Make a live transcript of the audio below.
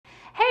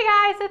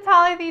guys, it's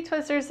Holly the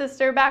Twister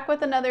Sister back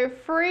with another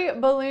free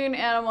balloon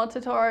animal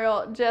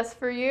tutorial just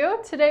for you.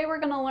 Today we're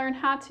going to learn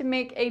how to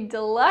make a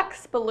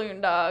deluxe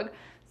balloon dog,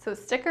 so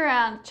stick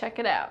around, check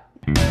it out.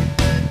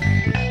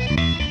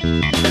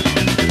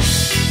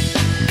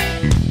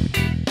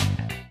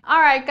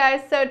 Alright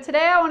guys, so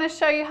today I want to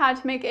show you how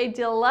to make a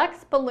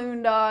deluxe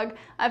balloon dog.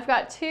 I've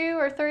got 2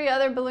 or 3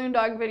 other balloon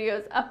dog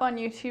videos up on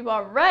YouTube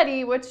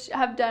already which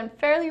have done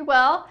fairly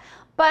well.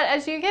 But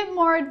as you get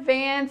more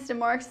advanced and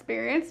more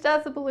experienced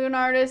as a balloon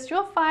artist,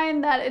 you'll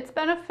find that it's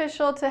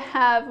beneficial to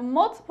have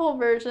multiple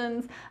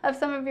versions of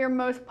some of your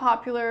most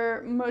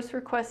popular, most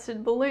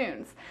requested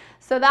balloons.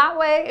 So that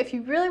way, if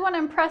you really want to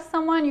impress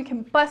someone, you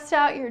can bust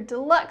out your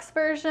deluxe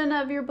version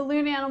of your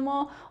balloon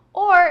animal.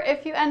 Or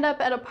if you end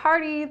up at a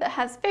party that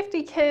has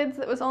 50 kids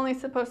that was only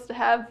supposed to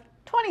have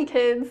 20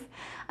 kids,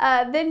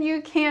 then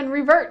you can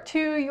revert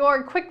to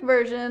your quick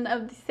version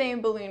of the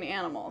same balloon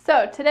animal.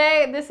 So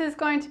today, this is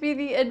going to be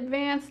the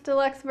advanced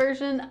deluxe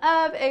version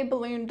of a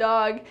balloon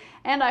dog,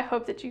 and I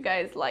hope that you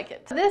guys like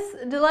it. This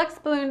deluxe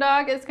balloon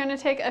dog is going to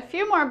take a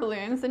few more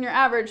balloons than your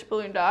average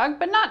balloon dog,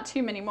 but not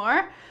too many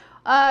more.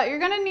 You're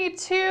going to need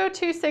 2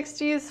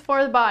 260s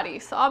for the body.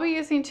 So I'll be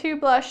using 2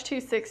 blush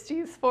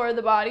 260s for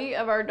the body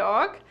of our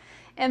dog.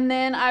 And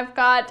then I've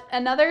got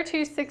another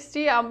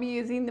 260, I'll be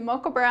using the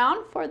mocha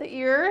brown for the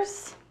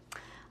ears.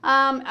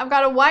 I've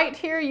got a white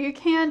here, you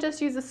can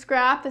just use a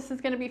scrap, this is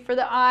going to be for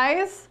the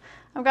eyes.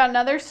 I've got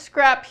another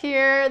scrap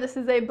here, this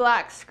is a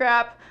black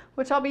scrap,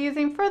 which I'll be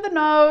using for the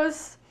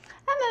nose.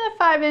 And then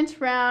a 5-inch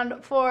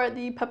round for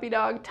the puppy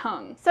dog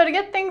tongue. So to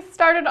get things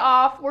started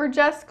off, we're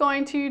just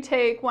going to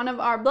take one of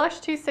our blush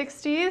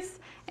 260s,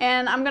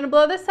 and I'm going to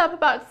blow this up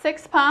about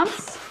 6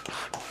 pumps.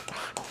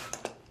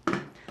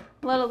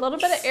 Let a little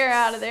bit of air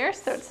out of there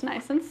so it's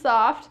nice and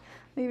soft,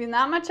 leaving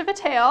that much of a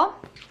tail.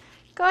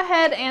 Go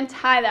ahead and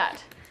tie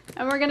that.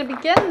 And we're going to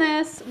begin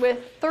this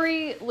with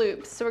 3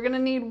 loops. So we're going to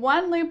need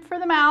 1 loop for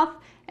the mouth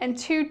and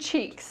 2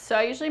 cheeks. So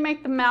I usually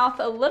make the mouth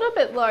a little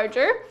bit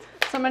larger.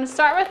 So I'm going to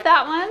start with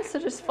that one. So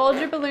just fold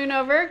your balloon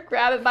over,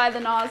 grab it by the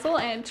nozzle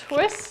and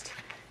twist,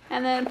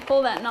 and then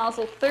pull that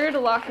nozzle through to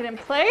lock it in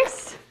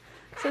place.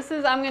 So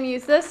I'm going to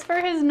use this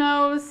for his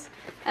nose,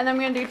 and then I'm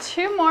going to do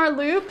 2 more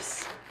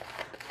loops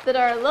that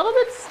are a little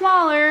bit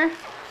smaller.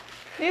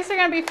 These are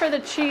going to be for the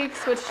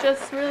cheeks, which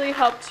just really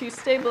help to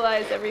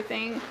stabilize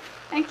everything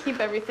and keep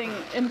everything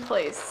in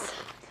place.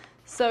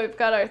 So we've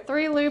got our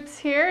 3 loops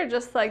here,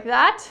 just like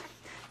that.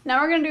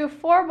 Now we're going to do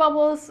 4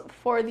 bubbles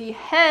for the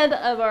head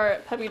of our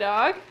puppy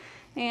dog,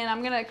 and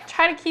I'm going to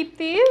try to keep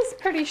these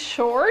pretty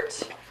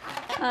short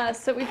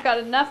so we've got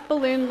enough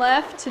balloon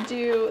left to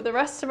do the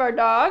rest of our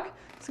dog.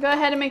 So go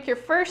ahead and make your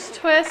first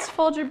twist,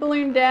 fold your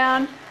balloon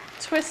down,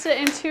 twist it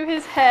into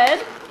his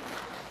head.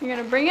 You're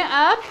going to bring it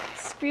up,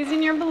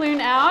 squeezing your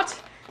balloon out,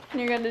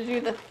 and you're going to do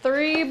the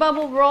 3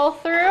 bubble roll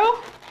through,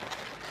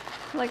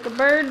 like a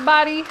bird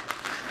body.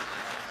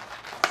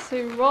 So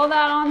you roll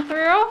that on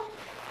through,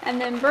 and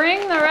then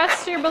bring the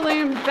rest of your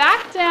balloon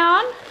back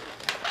down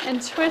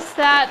and twist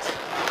that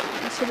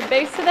into the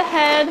base of the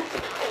head,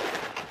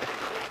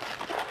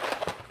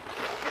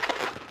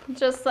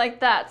 just like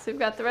that. So we've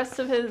got the rest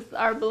of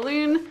our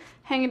balloon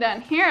hanging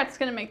down here. It's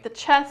going to make the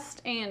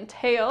chest and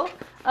tail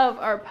of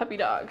our puppy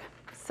dog.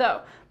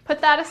 So put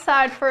that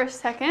aside for a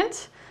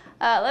second.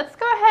 Let's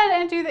go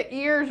ahead and do the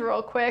ears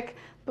real quick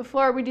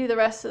before we do the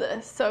rest of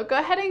this. So go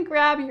ahead and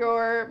grab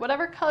your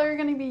whatever color you're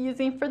going to be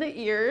using for the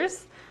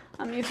ears.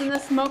 I'm using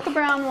this mocha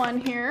brown one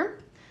here.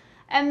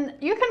 And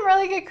you can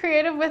really get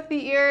creative with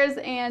the ears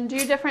and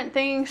do different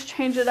things,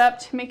 change it up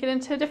to make it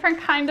into a different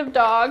kind of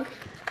dog.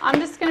 I'm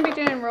just going to be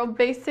doing real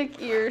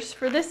basic ears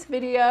for this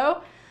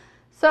video.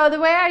 So the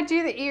way I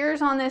do the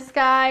ears on this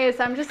guy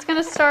is I'm just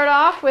going to start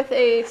off with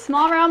a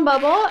small round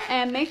bubble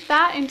and make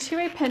that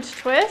into a pinch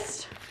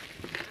twist.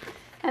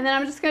 And then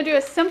I'm just going to do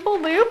a simple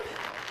loop,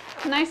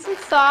 nice and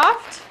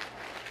soft,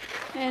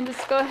 and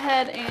just go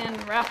ahead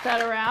and wrap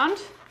that around.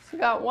 So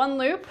we've got 1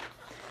 loop.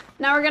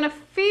 Now we're going to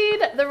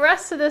feed the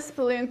rest of this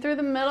balloon through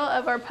the middle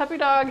of our puppy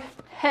dog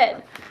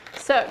head.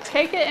 So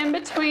take it in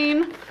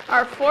between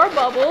our 4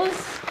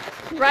 bubbles,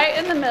 right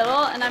in the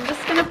middle, and I'm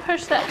just going to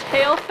push that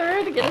tail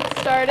through to get it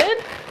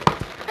started.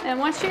 And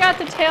once you got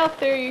the tail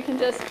through, you can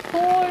just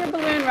pull your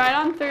balloon right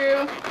on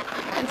through.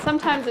 And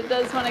sometimes it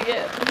does want to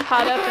get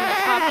caught up in the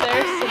top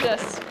there, so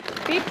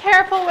just be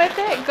careful with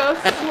it, go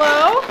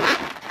slow.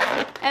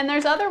 And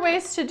there's other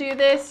ways to do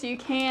this. You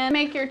can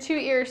make your 2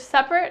 ears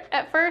separate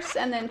at first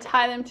and then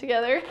tie them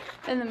together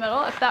in the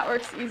middle if that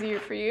works easier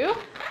for you.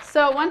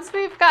 So once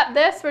we've got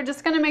this, we're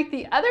just going to make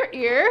the other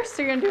ear.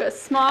 So you're going to do a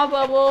small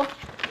bubble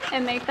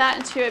and make that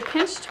into a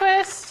pinch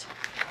twist,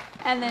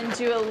 and then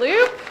do a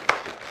loop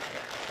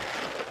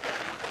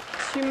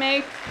to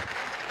make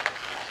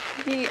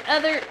the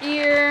other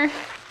ear.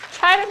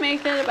 Try to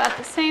make it about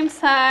the same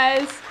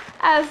size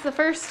as the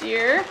first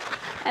ear,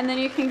 and then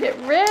you can get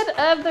rid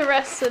of the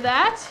rest of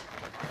that,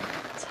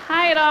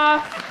 tie it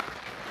off,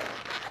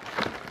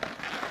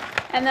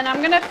 and then I'm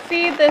going to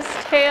feed this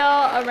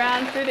tail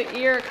around through the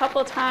ear a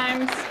couple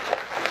times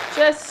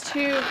just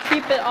to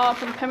keep it all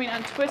from coming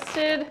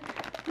untwisted.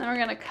 And we're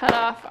gonna cut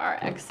off our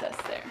excess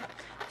there.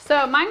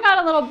 So mine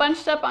got a little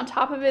bunched up on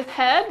top of his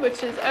head,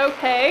 which is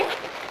okay.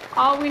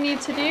 All we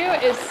need to do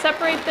is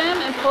separate them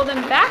and pull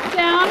them back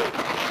down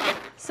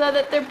so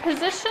that they're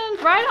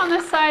positioned right on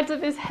the sides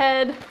of his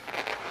head.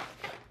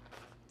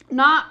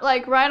 Not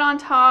like right on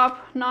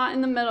top, not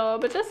in the middle,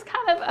 but just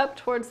kind of up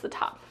towards the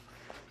top.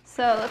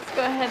 So let's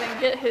go ahead and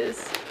get his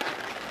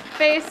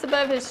face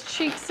above his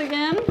cheeks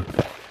again.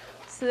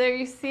 So there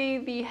you see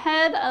the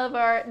head of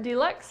our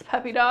deluxe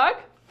puppy dog.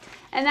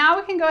 And now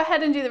we can go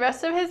ahead and do the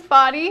rest of his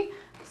body.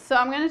 So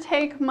I'm going to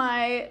take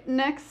my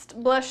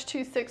next Blush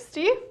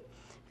 260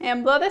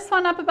 and blow this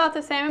one up about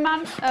the same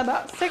amount,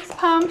 about 6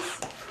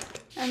 pumps,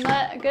 and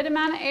let a good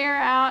amount of air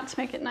out to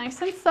make it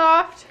nice and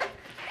soft.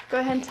 Go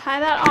ahead and tie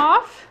that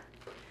off.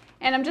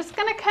 And I'm just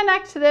going to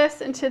connect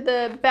this into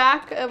the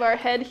back of our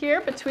head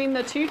here between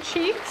the 2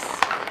 cheeks.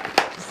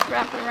 Just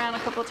wrap it around a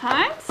couple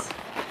times.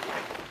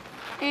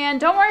 And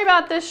don't worry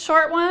about this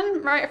short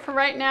one for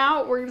right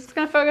now. We're just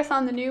going to focus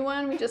on the new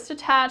one we just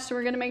attached.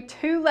 We're going to make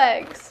 2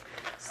 legs.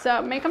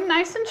 So make them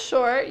nice and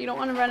short. You don't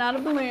want to run out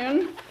of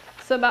balloon.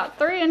 So about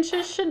 3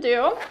 inches should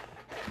do.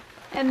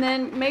 And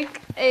then make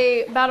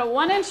about a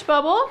 1-inch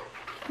bubble.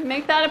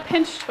 Make that a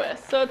pinch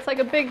twist. So it's like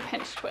a big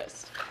pinch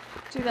twist.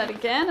 Do that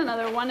again,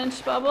 another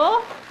 1-inch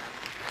bubble,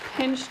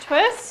 pinch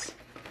twist.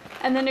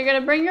 And then you're going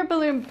to bring your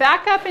balloon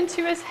back up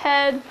into his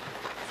head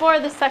for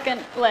the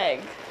second leg.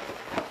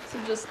 So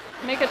just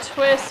make a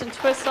twist and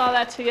twist all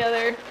that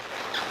together.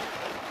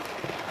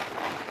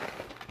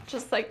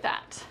 Just like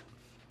that.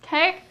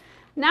 Okay?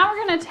 Now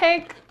we're going to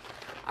take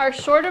our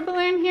shorter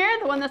balloon here,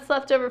 the one that's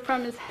left over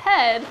from his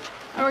head,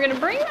 and we're going to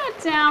bring that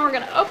down. We're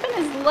going to open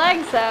his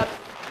legs up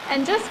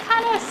and just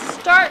kind of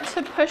start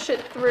to push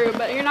it through,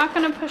 but you're not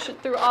going to push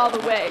it through all the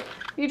way.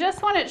 You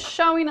just want it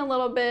showing a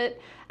little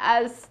bit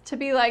as to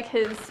be like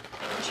his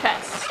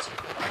chest.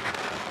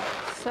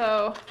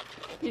 So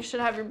you should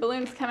have your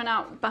balloons coming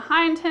out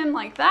behind him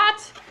like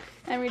that,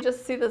 and we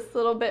just see this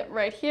little bit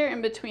right here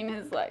in between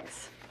his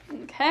legs.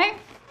 Okay?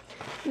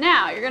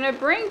 Now you're going to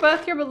bring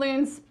both your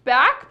balloons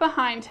back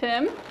behind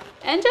him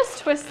and just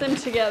twist them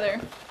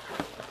together.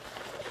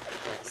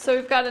 So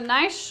we've got a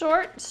nice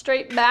short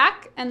straight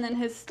back, and then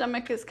his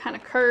stomach is kind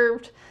of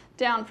curved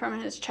down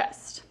from his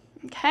chest.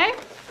 Okay?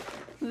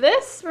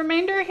 This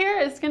remainder here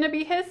is going to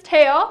be his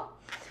tail,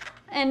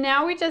 and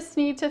now we just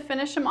need to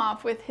finish him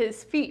off with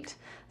his feet.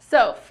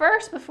 So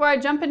first, before I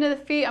jump into the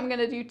feet, I'm going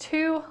to do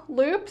 2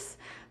 loops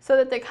so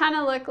that they kind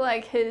of look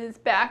like his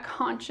back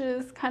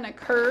haunches kind of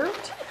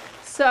curved.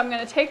 So I'm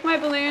going to take my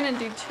balloon and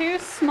do 2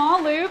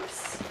 small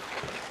loops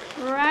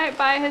right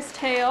by his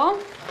tail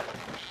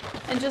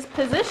and just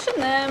position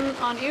them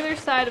on either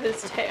side of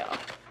his tail,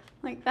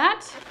 like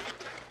that.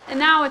 And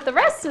now with the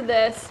rest of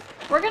this,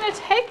 we're going to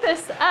take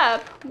this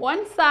up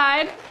one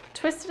side,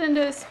 twist it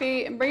into his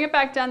feet, and bring it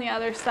back down the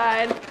other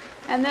side,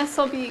 and this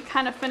will be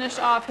kind of finish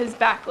off his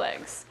back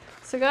legs.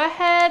 So go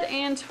ahead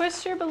and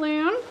twist your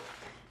balloon,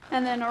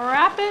 and then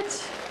wrap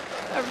it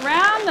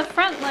around the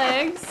front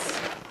legs,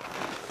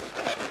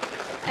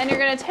 and you're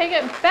going to take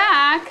it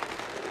back,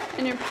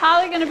 and you're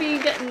probably going to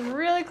be getting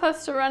really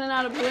close to running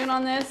out of balloon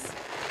on this.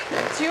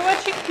 Do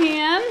what you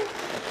can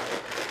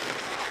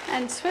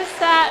and twist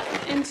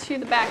that into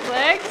the back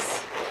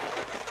legs,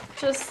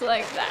 just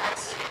like that.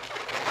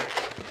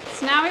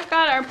 So now we've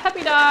got our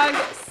puppy dog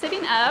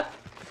sitting up.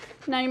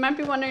 Now you might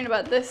be wondering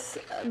about this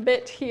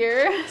bit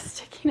here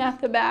sticking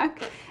out the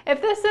back.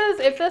 If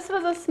this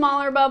was a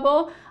smaller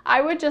bubble,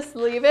 I would just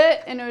leave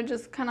it and it would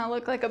just kind of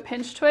look like a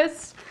pinch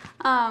twist.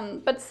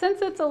 But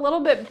since it's a little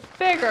bit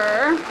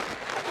bigger,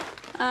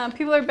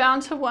 people are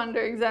bound to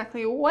wonder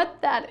exactly what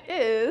that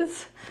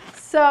is.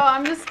 So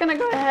I'm just going to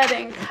go ahead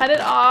and cut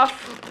it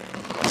off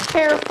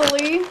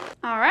carefully.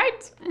 All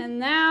right, and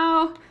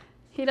now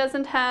he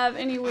doesn't have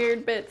any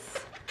weird bits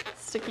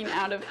sticking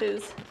out of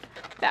his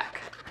back.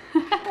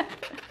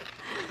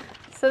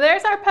 So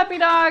there's our puppy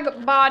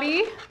dog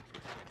body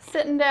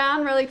sitting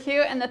down, really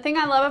cute. And the thing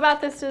I love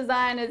about this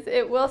design is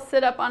it will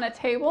sit up on a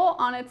table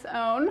on its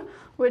own,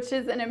 which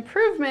is an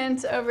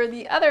improvement over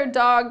the other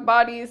dog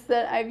bodies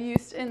that I've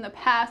used in the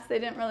past. They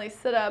didn't really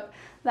sit up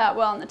that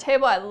well on the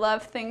table. I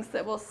love things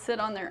that will sit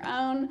on their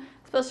own,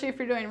 especially if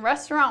you're doing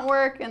restaurant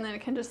work and then it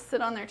can just sit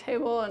on their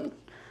table and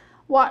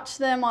watch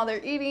them while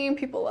they're eating.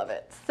 People love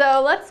it. So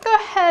let's go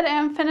ahead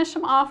and finish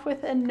them off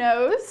with a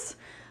nose.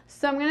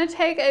 So I'm going to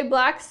take a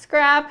black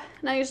scrap,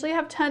 and I usually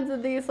have tons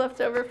of these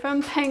left over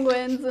from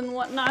penguins and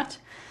whatnot.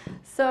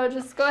 So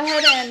just go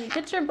ahead and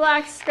get your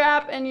black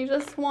scrap, and you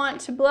just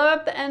want to blow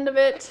up the end of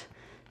it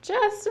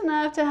just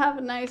enough to have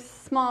a nice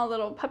small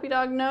little puppy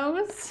dog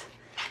nose.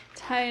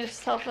 Tie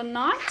yourself a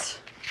knot.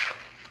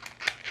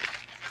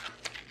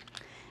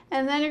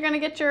 And then you're going to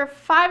get your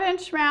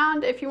 5-inch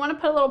round. If you want to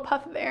put a little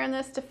puff of air in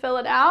this to fill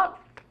it out,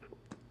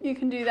 you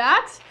can do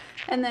that.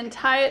 And then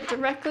tie it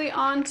directly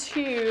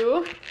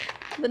onto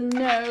the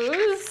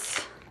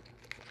nose.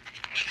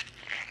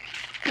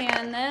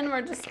 And then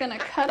we're just going to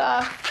cut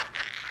off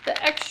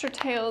the extra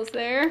tails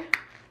there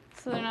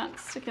so they're not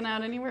sticking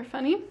out anywhere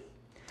funny.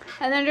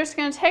 And then you're just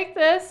gonna take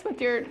this with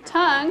your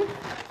tongue,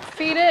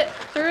 feed it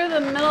through the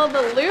middle of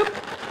the loop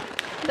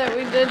that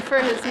we did for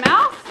his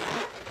mouth.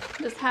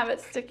 Just have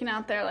it sticking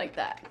out there like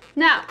that.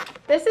 Now,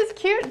 this is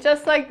cute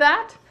just like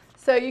that,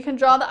 so you can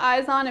draw the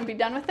eyes on and be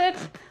done with it,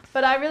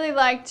 but I really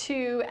like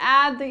to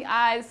add the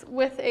eyes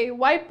with a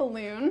white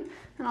balloon,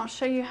 and I'll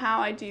show you how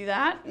I do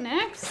that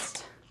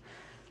next.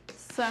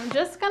 So I'm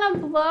just gonna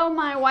blow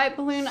my white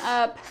balloon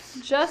up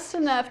just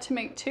enough to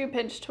make 2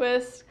 pinch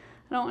twists.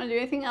 I don't want to do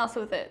anything else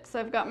with it. So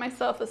I've got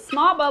myself a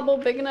small bubble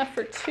big enough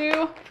for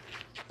 2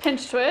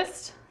 pinch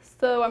twists.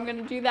 So I'm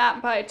going to do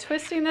that by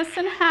twisting this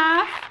in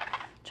half,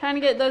 trying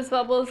to get those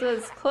bubbles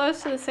as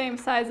close to the same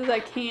size as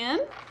I can.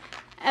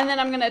 And then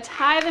I'm going to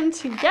tie them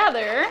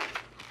together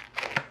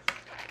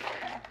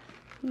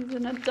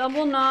using a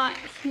double knot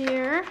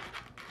here.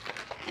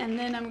 And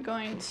then I'm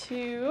going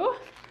to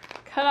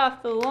cut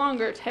off the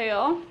longer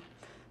tail.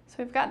 So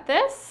we've got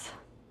this.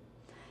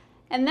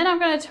 And then I'm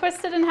going to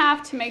twist it in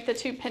half to make the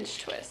 2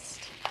 pinch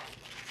twist.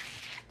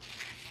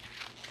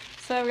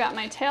 So I've got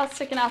my tail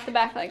sticking out the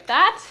back like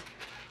that.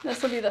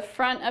 This will be the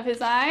front of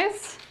his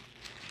eyes.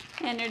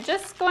 And you're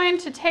just going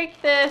to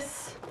take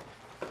this,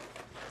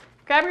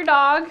 grab your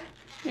dog,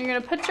 you're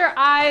going to put your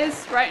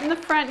eyes right in the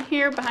front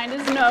here behind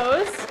his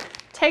nose.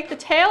 Take the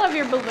tail of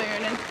your balloon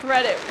and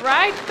thread it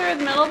right through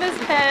the middle of his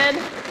head,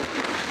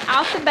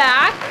 out the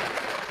back.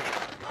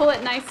 Pull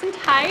it nice and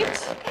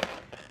tight.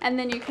 And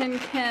then you can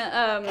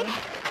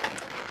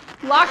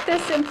lock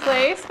this in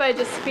place by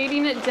just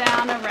feeding it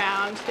down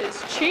around his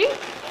cheek.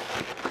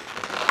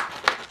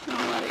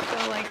 I'll let it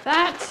go like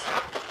that.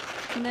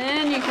 And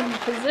then you can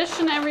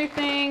position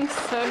everything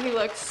so he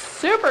looks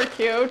super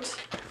cute,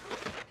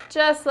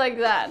 just like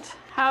that.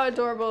 How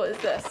adorable is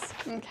this?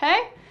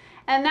 Okay?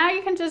 And now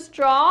you can just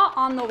draw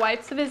on the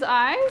whites of his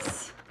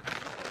eyes.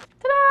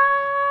 Ta-da!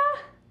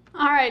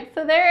 All right,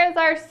 so there is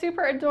our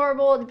super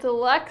adorable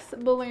deluxe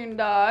balloon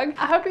dog.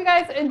 I hope you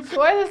guys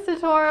enjoy this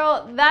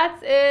tutorial.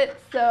 That's it.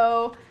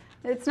 So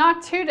it's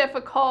not too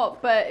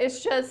difficult, but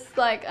it's just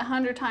like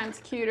 100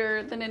 times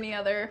cuter than any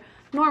other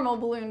normal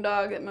balloon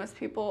dog that most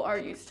people are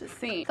used to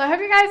seeing. So I hope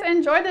you guys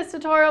enjoyed this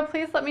tutorial.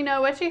 Please let me know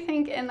what you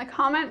think in the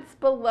comments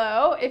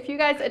below. If you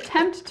guys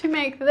attempt to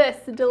make this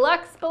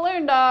deluxe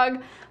balloon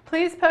dog,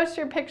 please post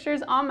your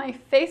pictures on my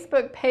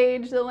Facebook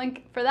page. The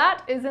link for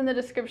that is in the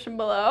description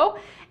below.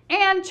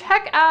 And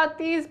check out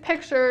these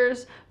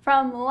pictures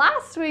from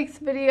last week's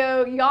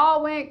video.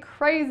 Y'all went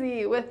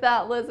crazy with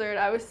that lizard.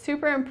 I was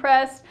super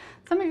impressed.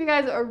 Some of you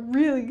guys are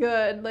really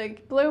good,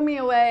 like blew me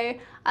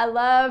away. I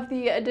love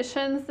the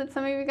additions that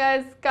some of you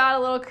guys got a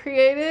little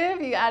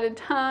creative. You added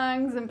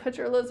tongues and put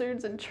your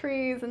lizards in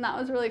trees, and that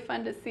was really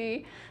fun to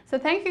see. So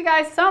thank you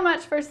guys so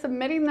much for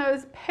submitting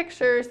those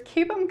pictures.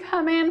 Keep them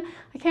coming.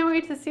 I can't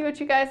wait to see what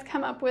you guys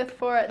come up with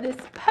for this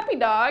puppy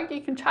dog.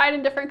 You can try it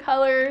in different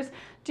colors,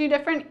 do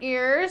different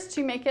ears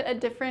to make it a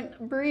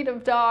different breed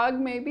of dog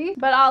maybe,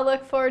 but I'll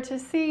look forward to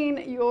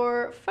seeing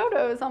your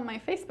photos on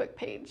my Facebook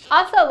page.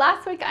 Also,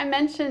 last week I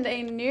mentioned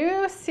a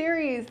new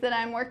series that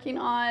I'm working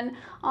on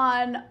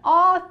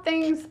all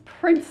things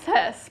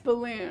princess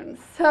balloons.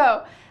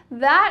 So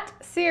that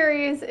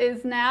series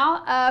is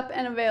now up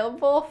and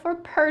available for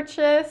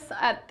purchase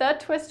at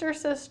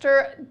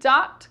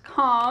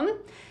thetwistersister.com.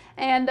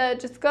 And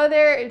just go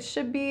there. It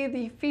should be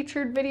the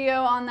featured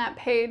video on that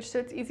page, so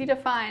it's easy to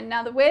find.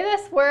 Now the way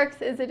this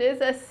works is it is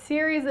a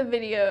series of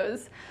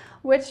videos,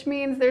 which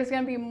means there's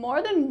going to be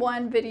more than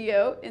one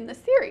video in the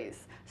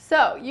series.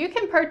 So you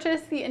can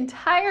purchase the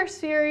entire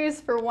series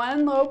for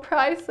one low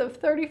price of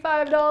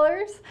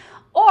 $35,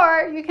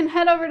 or you can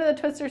head over to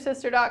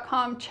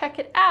thetwistersister.com, check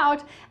it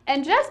out,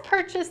 and just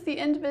purchase the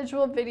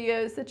individual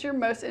videos that you're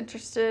most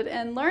interested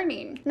in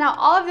learning. Now,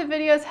 all of the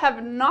videos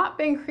have not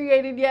been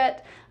created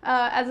yet.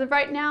 As of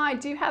right now, I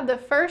do have the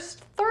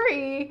first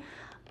 3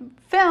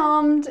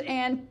 filmed,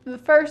 and the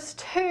first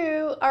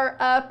 2 are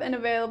up and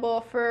available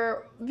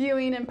for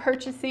viewing and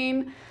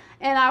purchasing.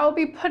 And I will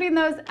be putting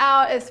those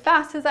out as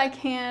fast as I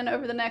can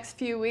over the next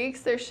few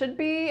weeks. There should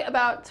be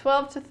about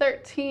 12 to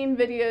 13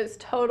 videos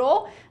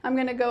total. I'm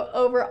gonna go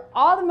over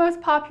all the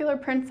most popular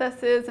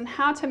princesses and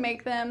how to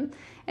make them.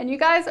 And you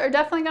guys are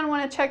definitely gonna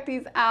wanna check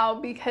these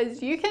out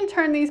because you can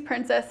turn these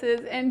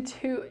princesses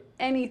into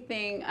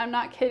anything. I'm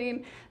not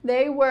kidding.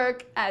 They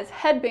work as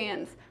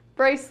headbands,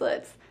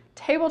 bracelets,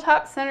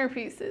 tabletop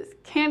centerpieces,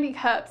 candy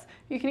cups.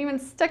 You can even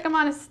stick them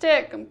on a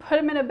stick and put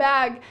them in a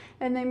bag,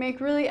 and they make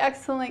really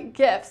excellent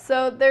gifts.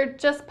 So they're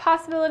just,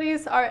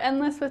 possibilities are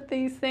endless with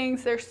these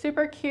things. They're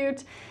super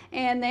cute,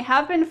 and they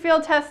have been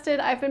field tested.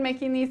 I've been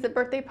making these at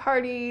birthday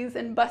parties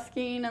and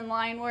busking and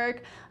line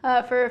work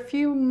for a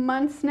few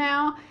months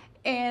now,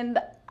 and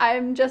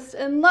I'm just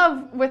in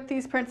love with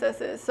these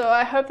princesses. So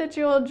I hope that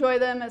you'll enjoy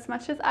them as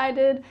much as I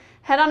did.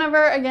 Head on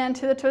over again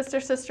to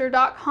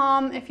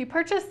thetwistersister.com. If you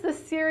purchase this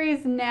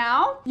series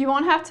now, you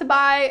won't have to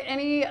buy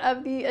any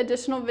of the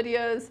additional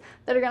videos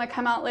that are going to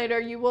come out later.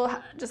 You will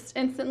just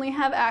instantly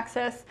have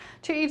access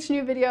to each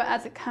new video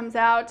as it comes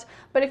out.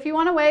 But if you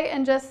want to wait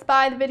and just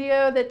buy the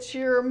video that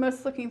you're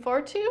most looking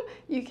forward to,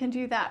 you can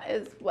do that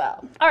as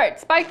well. All right,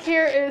 Spike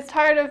here is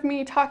tired of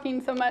me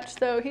talking so much,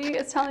 so he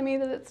is telling me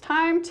that it's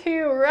time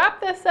to wrap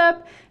this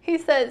up. He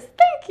says,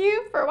 thank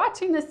you for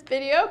watching this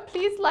video.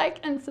 Please like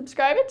and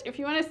subscribe it if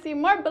you want to see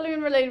more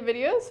balloon related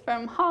videos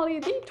from Holly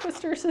the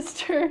Twister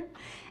Sister.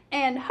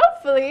 And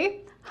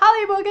hopefully,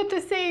 Holly will get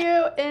to see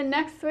you in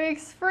next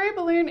week's free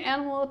balloon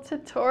animal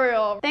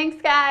tutorial.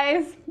 Thanks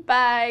guys,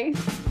 bye.